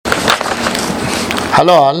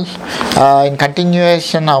Hello all. In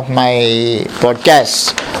continuation of my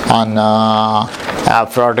podcast on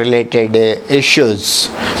fraud related issues,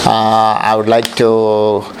 I would like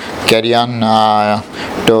to carry on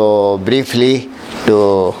to briefly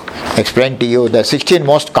to explain to you the 16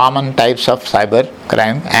 most common types of cyber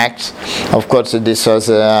crime acts. Of course, this was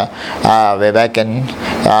way back in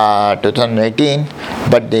 2018,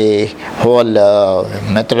 but the whole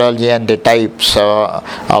methodology and the types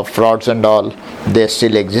of frauds and all, they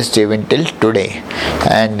still exist even till today.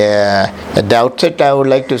 And at the outset, I would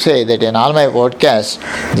like to say that in all my podcasts,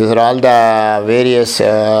 these are all the various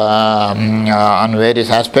on various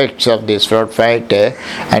aspects of this fraud fight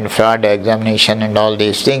and fraud examination and all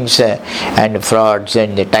these things and frauds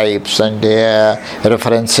and the types and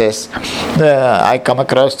references I come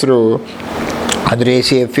across through the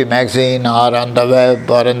ACFE magazine or on the web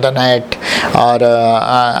or on the net, or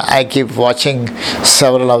I keep watching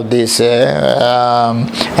several of these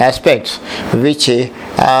aspects which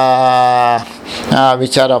are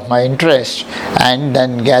of my interest, and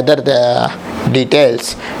then gather the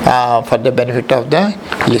details for the benefit of the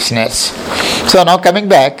listeners. So now coming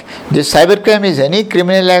back, this cybercrime is any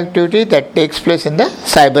criminal activity that takes place in the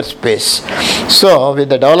cyberspace. So with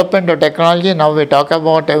the development of technology, now we talk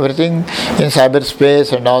about everything in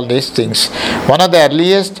cyberspace and all these things. One of the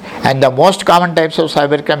earliest and the most common types of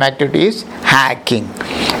cybercrime activity is hacking.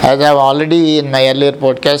 As I have already in my earlier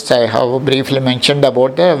podcast, I have briefly mentioned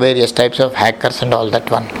about the various types of hackers and all that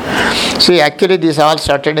one. See, actually this all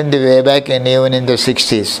started in the way back even in the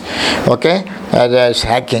 60s. Okay, there's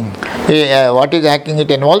hacking. What is hacking?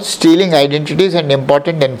 It involves stealing identities and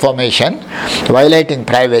important information, violating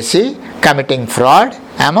privacy, committing fraud,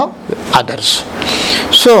 among others.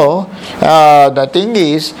 So, the thing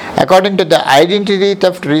is, according to the Identity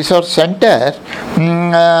Theft Resource Center,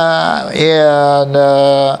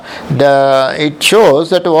 it shows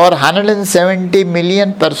that over 170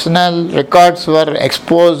 million personal records were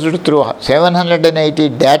exposed through 780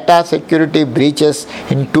 data security breaches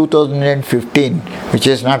in 2015, which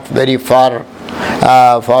is not very far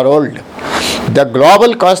old. The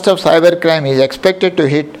global cost of cybercrime is expected to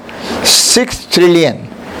hit 6 trillion.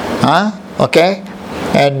 Okay,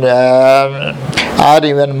 and or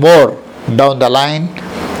even more down the line,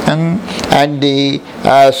 and the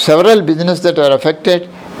several businesses that are affected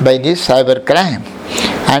by this cyber crime.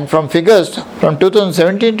 And from figures from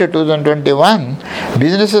 2017 to 2021,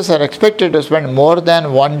 businesses are expected to spend more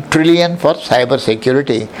than 1 trillion for cyber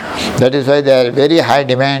security. That is why there are very high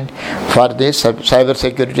demand for these cyber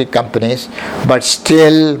security companies. But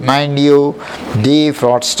still, mind you, the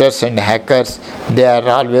fraudsters and hackers, they are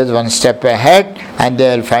always one step ahead, and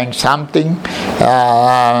they will find something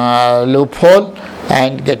loophole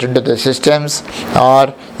and get into the systems,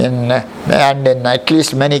 or in at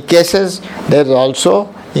least many cases there is also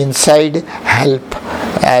inside help,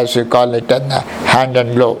 as we call it, in hand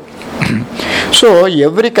and glove. So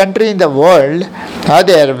every country in the world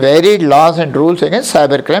there are varied laws and rules against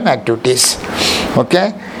cybercrime activities.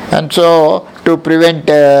 Okay, and so to prevent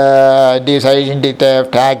this identity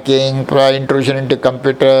theft, hacking, intrusion into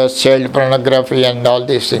computers, child pornography and all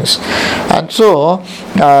these things. And so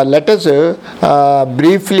let us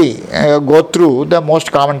briefly go through the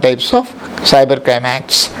most common types of cybercrime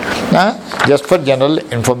acts, just for general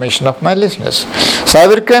information of my listeners.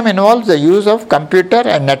 Cybercrime involves the use of computer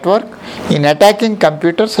and network in attacking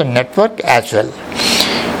computers and network as well.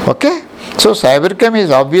 Okay, so cybercrime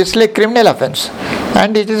is obviously a criminal offense,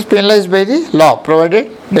 and it is penalized by the law,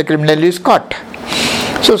 provided the criminal is caught.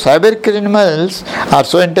 So cyber criminals are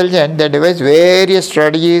so intelligent they devise various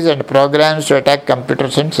strategies and programs to attack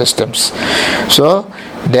computers and systems. So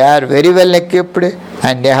they are very well equipped,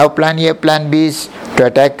 and they have plan A, plan B's to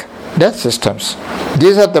attack the systems.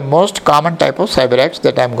 These are the most common type of cyber acts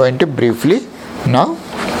that I am going to briefly now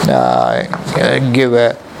give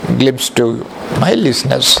a glimpse to my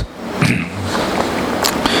listeners.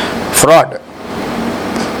 Fraud.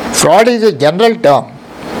 Fraud is a general term.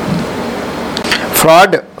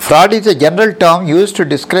 Fraud is a general term used to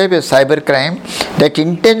describe a cybercrime that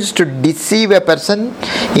intends to deceive a person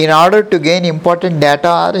in order to gain important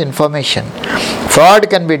data or information. Fraud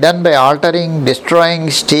can be done by altering,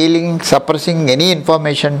 destroying, stealing, suppressing any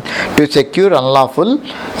information to secure unlawful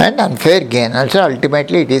and unfair gain. Also,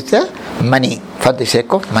 ultimately, it is the money, for the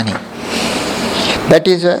sake of money. That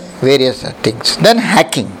is various things. Then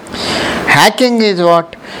hacking. Hacking is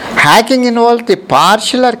what? Hacking involves the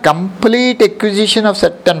partial or complete acquisition of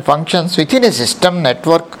certain functions within a system,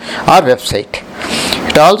 network or website.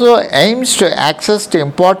 It also aims to access to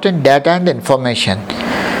important data and information.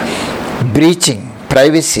 Breaching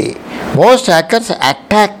privacy Most hackers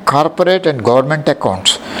attack corporate and government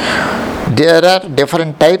accounts. There are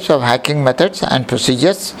different types of hacking methods and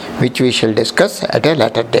procedures which we shall discuss at a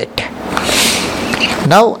later date.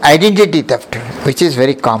 Now, identity theft, which is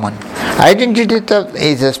very common. Identity theft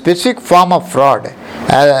is a specific form of fraud.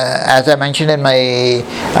 As I mentioned in my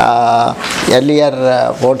earlier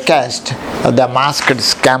podcast, The Masked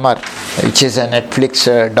Scammer, which is a Netflix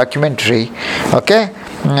documentary, okay?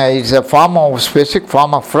 It's a specific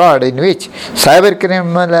form of fraud in which cyber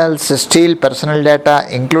criminals steal personal data,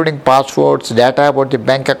 including passwords, data about the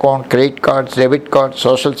bank account, credit cards, debit cards,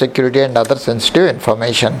 social security, and other sensitive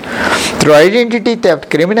information. Through identity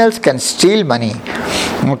theft, criminals can steal money.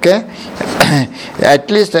 Okay,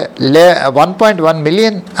 at least 1.1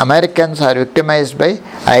 million Americans are victimized by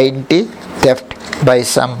identity theft by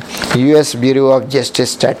some U.S. Bureau of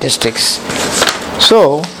Justice statistics.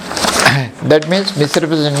 So, that means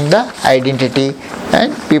misrepresenting the identity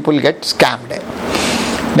and people get scammed.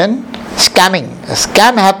 Then scamming.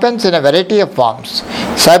 Scam happens in a variety of forms.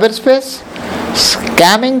 Cyberspace,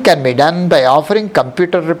 scamming can be done by offering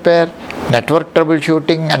computer repair, network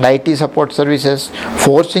troubleshooting and IT support services,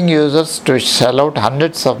 forcing users to shell out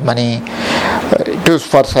hundreds of money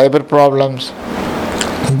for cyber problems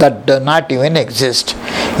that do not even exist.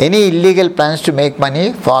 Any illegal plans to make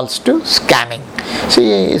money falls to scamming.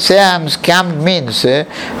 See, say I am scammed means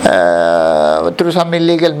through some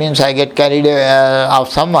illegal means I get carried of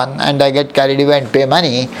someone and I get carried away and pay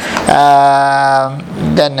money,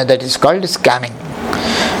 then that is called scamming.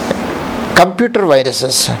 Computer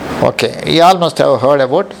viruses. Okay, you all must have heard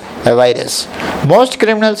about a virus. Most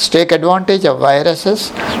criminals take advantage of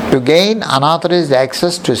viruses to gain unauthorized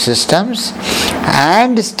access to systems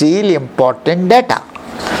and steal important data.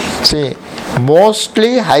 See,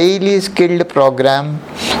 mostly highly skilled programmers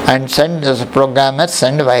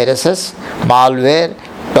send viruses, malware,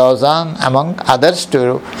 Trojan, among others,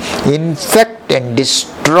 to infect and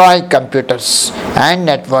destroy computers and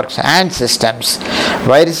networks and systems.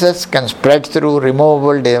 Viruses can spread through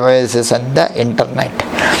removable devices and the internet.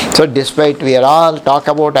 So despite we are all talk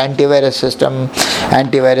about antivirus system,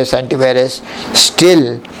 antivirus,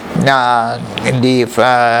 still the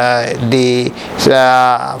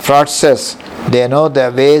fraudsters, they know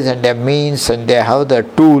the ways and the means and they have the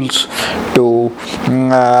tools to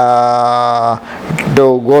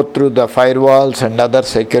go through the firewalls and other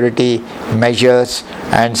security measures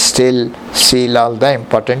and still steal all the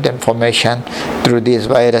important information through these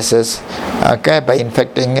viruses, okay, by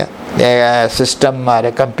infecting a system or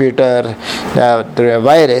a computer through a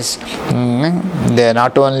virus. They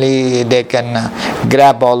not only they can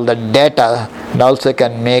grab all the data, and also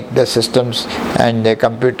can make the systems and the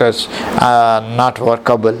computers not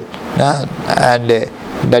workable, and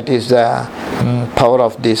that is the power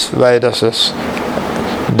of these viruses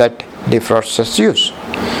that the fraudsters use.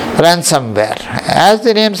 Ransomware. As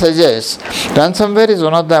the name suggests, ransomware is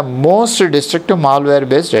one of the most destructive malware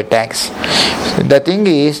based attacks. The thing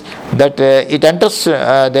is that it enters,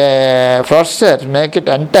 the fraudsters make it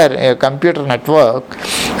enter a computer network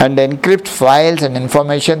and encrypt files and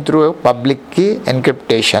information through public key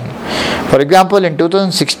encryption. For example, in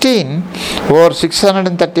 2016, over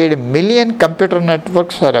 638 million computer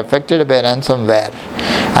networks were affected by ransomware.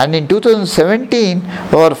 And in 2017,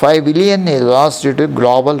 over 5 billion is lost due to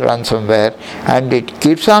global ransomware, and it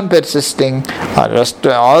keeps on persisting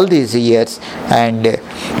all these years, and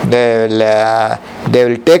they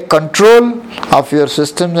will take control of your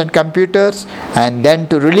systems and computers, and then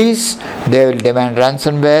to release they will demand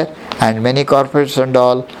ransomware, and many corporates and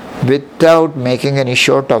all, without making any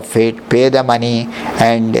short of it, pay the money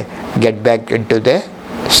and get back into the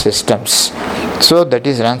systems. So that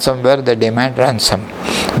is ransomware. They demand ransom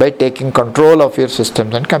by taking control of your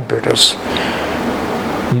systems and computers.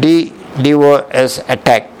 DDoS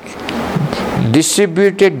attack,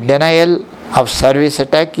 distributed denial of service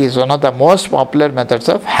attack, is one of the most popular methods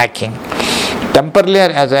of hacking. Temporarily,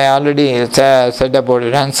 as I already said about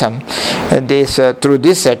ransom, through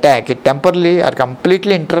this attack, it temporarily or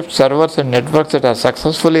completely interrupts servers and networks that are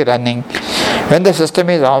successfully running. When the system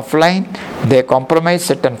is offline, they compromise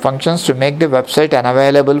certain functions to make the website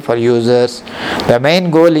unavailable for users. The main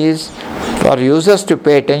goal is for users to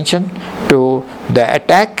pay attention to the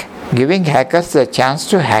attack, giving hackers the chance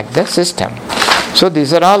to hack the system. So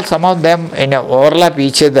these are all some of them overlap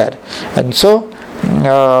each other, and so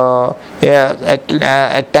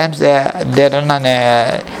at times they run on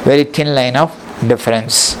a very thin line of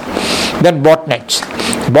difference. Then botnets.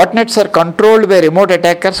 Botnets are controlled by remote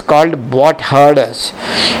attackers called bot herders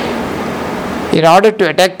in order to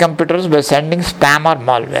attack computers by sending spam or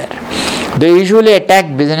malware. They usually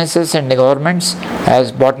attack businesses and governments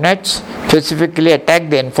as botnets, specifically attack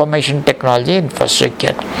the information technology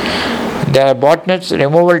infrastructure. There are botnets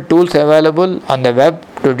removal tools available on the web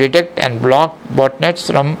to detect and block botnets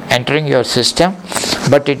from entering your system,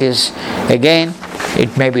 but it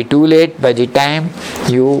may be too late by the time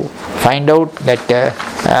you find out that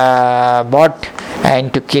bot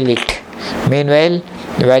and to kill it. Meanwhile,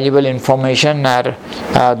 valuable information or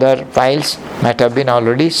other files might have been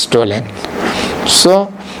already stolen.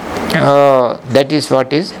 So that is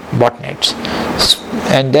what is botnets.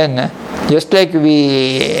 And then just like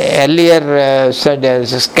we earlier said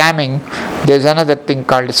as scamming, there is another thing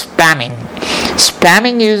called spamming.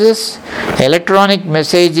 Spamming uses electronic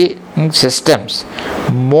messaging systems,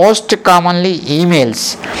 most commonly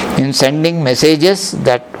emails, in sending messages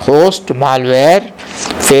that host malware,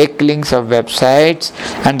 fake links of websites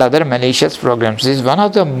and other malicious programs. This is one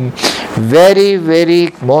of the very, very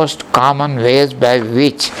most common ways by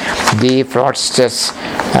which the fraudsters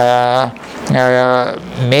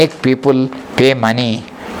make people pay money.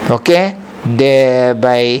 Okay, they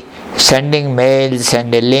by sending mails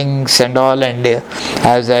and links and all, and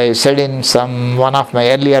as I said in one of my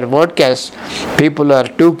earlier podcasts, people are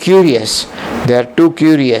too curious. They are too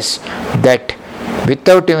curious that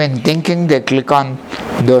without even thinking they click on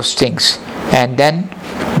those things, and then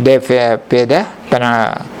they pay the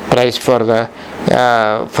price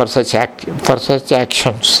for such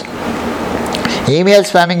actions. Email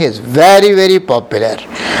spamming is very, very popular.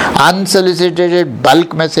 Unsolicited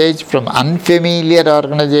bulk message from unfamiliar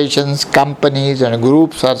organizations, companies and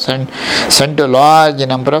groups are sent to a large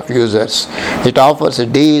number of users. It offers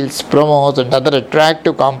deals, promos and other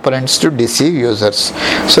attractive components to deceive users.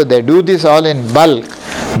 So they do this all in bulk,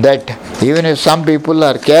 that even if some people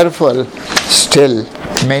are careful, still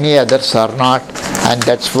many others are not, and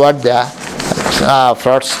that's what the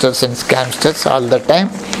fraudsters and scamsters all the time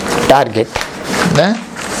target.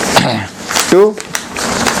 To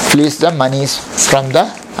fleece the monies from the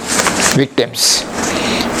victims.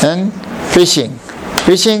 And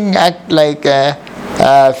phishing act like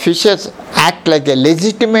phishers act like a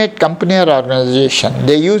legitimate company or organization.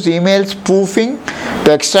 They use email spoofing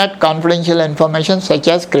to extract confidential information such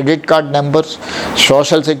as credit card numbers,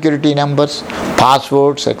 social security numbers,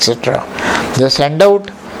 passwords, etc. They send out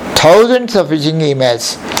thousands of phishing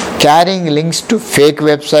emails carrying links to fake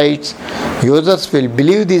websites. Users will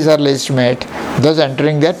believe these are legitimate, thus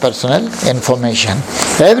entering their personal information.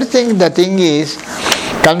 Everything, the thing is,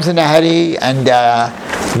 comes in a hurry, and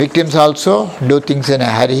victims also do things in a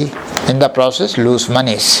hurry. In the process, lose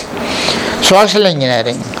monies. Social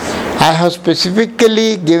engineering. I have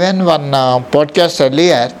specifically given one podcast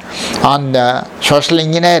earlier on the social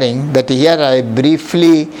engineering, that here I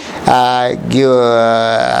briefly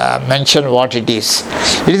mention what it is.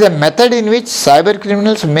 It is a method in which cyber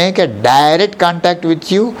criminals make a direct contact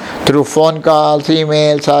with you through phone calls,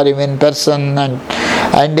 emails or even person and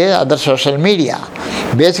other social media.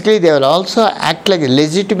 Basically, they will also act like a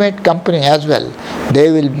legitimate company as well.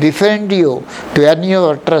 They will befriend you to earn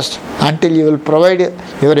your trust until you will provide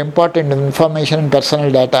your important information and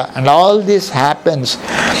personal data. And all this happens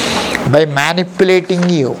by manipulating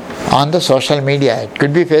you on the social media. It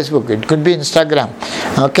could be Facebook, it could be Instagram,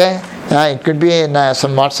 okay? It could be in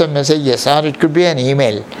some WhatsApp messages, or it could be an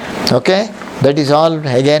email, okay? That is all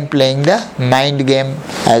again playing the mind game,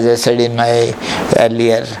 as I said in my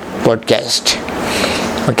earlier podcast.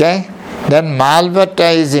 Okay? Then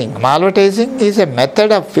malvertising. Malvertising is a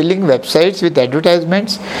method of filling websites with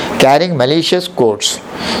advertisements carrying malicious codes.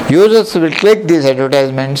 Users will click these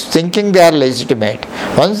advertisements thinking they are legitimate.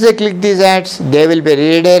 Once they click these ads, they will be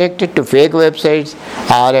redirected to fake websites,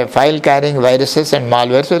 or a file carrying viruses and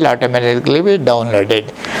malwares will automatically be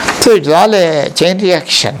downloaded. So it's all a chain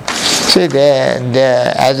reaction. See,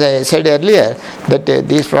 as I said earlier, that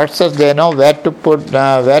these fraudsters, they know where to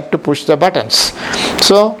push the buttons.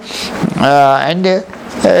 So,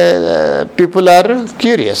 people are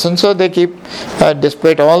curious, and so they keep,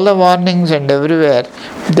 despite all the warnings and everywhere,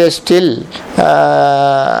 they still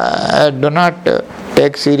do not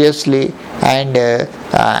take seriously and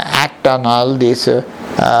act on all these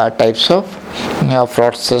types of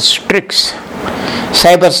fraudsters' tricks.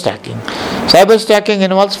 Cyber stalking. Cyber stalking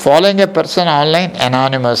involves following a person online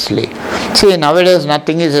anonymously. See, nowadays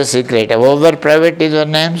nothing is a secret. However private is your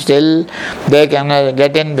name, still they can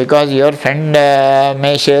get in, because your friend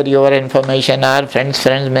may share your information, or friends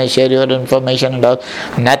may share your information and all.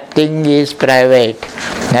 Nothing is private.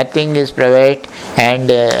 Nothing is private,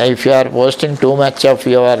 and if you are posting too much of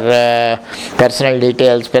your personal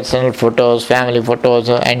details, personal photos, family photos,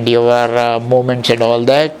 and your movements and all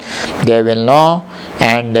that, they will know.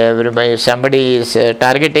 And everybody, somebody is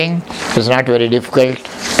targeting, it's not very difficult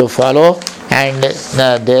to follow, and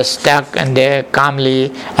they stuck and they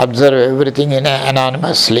calmly observe everything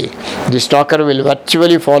anonymously. The stalker will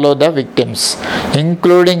virtually follow the victims,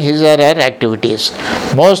 including his or her activities.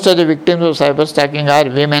 Most of the victims of cyber stalking are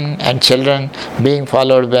women and children being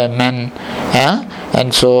followed by men.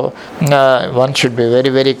 And so one should be very,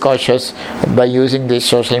 very cautious by using this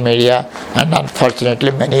social media, and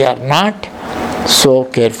unfortunately many are not so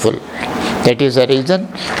careful. That is the reason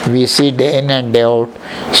we see day in and day out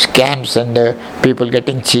scams and people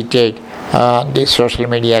getting cheated on the social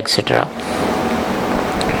media, etc.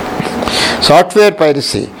 Software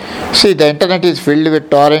piracy. See, the internet is filled with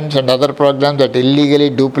torrents and other programs that illegally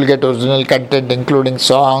duplicate original content, including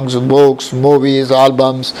songs, books, movies,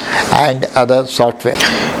 albums, and other software.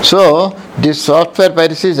 So, this software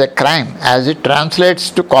piracy is a crime as it translates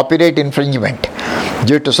to copyright infringement.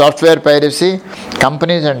 Due to software piracy,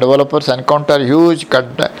 companies and developers encounter huge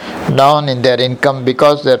cut down in their income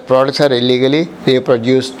because their products are illegally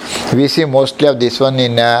reproduced. We see mostly of this one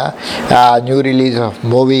in new release of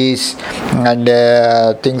movies and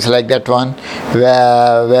things like that one,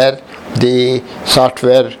 where the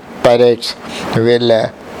software pirates will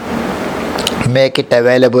make it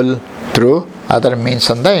available through other means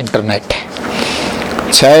on the internet.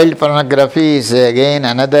 Child pornography is again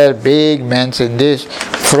another big menace in these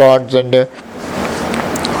frauds and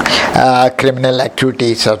criminal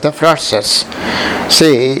activities of the fraudsters.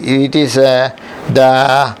 See, it is the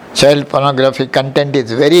child pornography content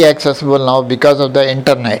is very accessible now because of the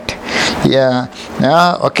internet.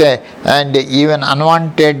 Okay, and even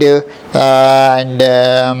unwanted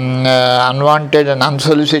unwanted and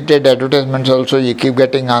unsolicited advertisements also you keep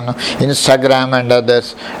getting on Instagram and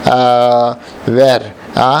others, where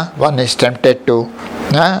one is tempted to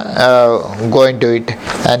go into it,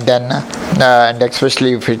 and then and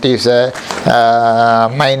especially if it is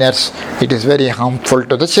minors, it is very harmful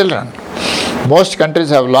to the children. Most countries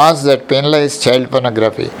have laws that penalize child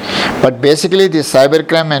pornography, but basically this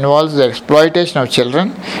cybercrime involves the exploitation of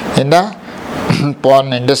children in the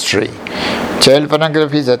porn industry. Child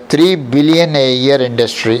pornography is a 3 billion a year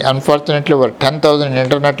industry. Unfortunately, over 10,000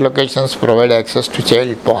 internet locations provide access to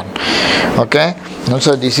child porn. Okay, and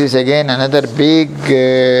so this is again another big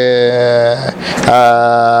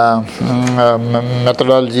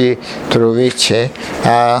methodology through which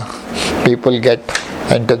people get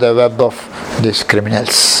into the web of these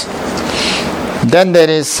criminals. Then there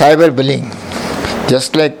is cyberbullying.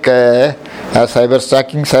 Just like cyber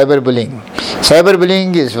stalking, cyberbullying.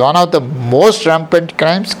 Cyberbullying is one of the most rampant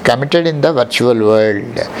crimes committed in the virtual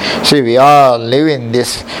world. See, we all live in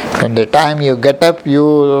this. From the time you get up,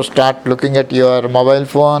 you start looking at your mobile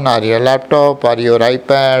phone or your laptop or your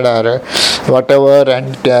iPad or whatever,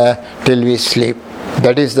 and till we sleep.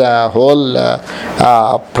 That is the whole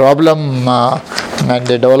problem and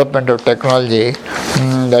the development of technology.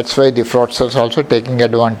 That's why the fraudsters also taking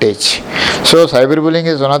advantage. So cyberbullying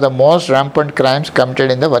is one of the most rampant crimes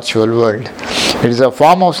committed in the virtual world. It is a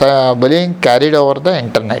form of bullying carried over the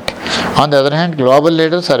internet. On the other hand, global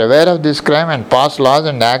leaders are aware of this crime and pass laws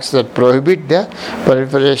and acts that prohibit the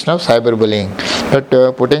proliferation of cyberbullying. But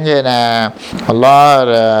putting in a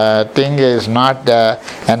law thing is not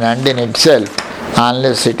an end in itself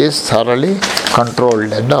unless it is thoroughly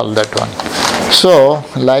controlled and all that one. So,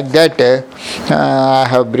 like that, I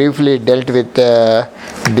have briefly dealt with the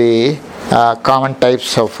common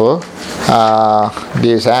types of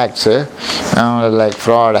these acts, like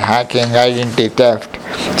fraud, hacking, identity theft,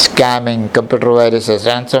 scamming, computer viruses,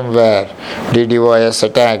 ransomware, DDoS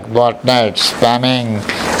attack, botnet, spamming,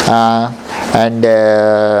 and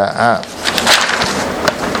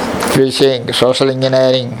phishing, social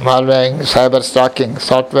engineering, malwaring, cyber stalking,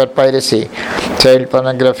 software piracy, child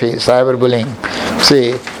pornography, cyberbullying.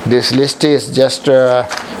 See, this list is just to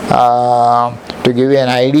give you an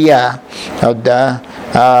idea of the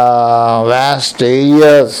vast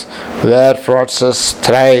areas where fraudsters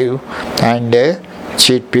thrive and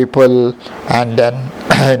cheat people, and then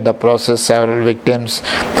in the process several victims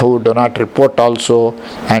who do not report also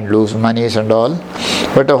and lose monies and all.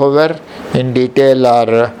 But however, in detail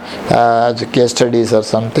or as case studies or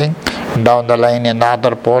something, down the line in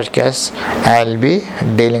other podcasts, I will be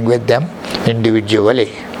dealing with them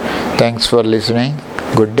individually. Thanks for listening.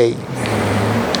 Good day.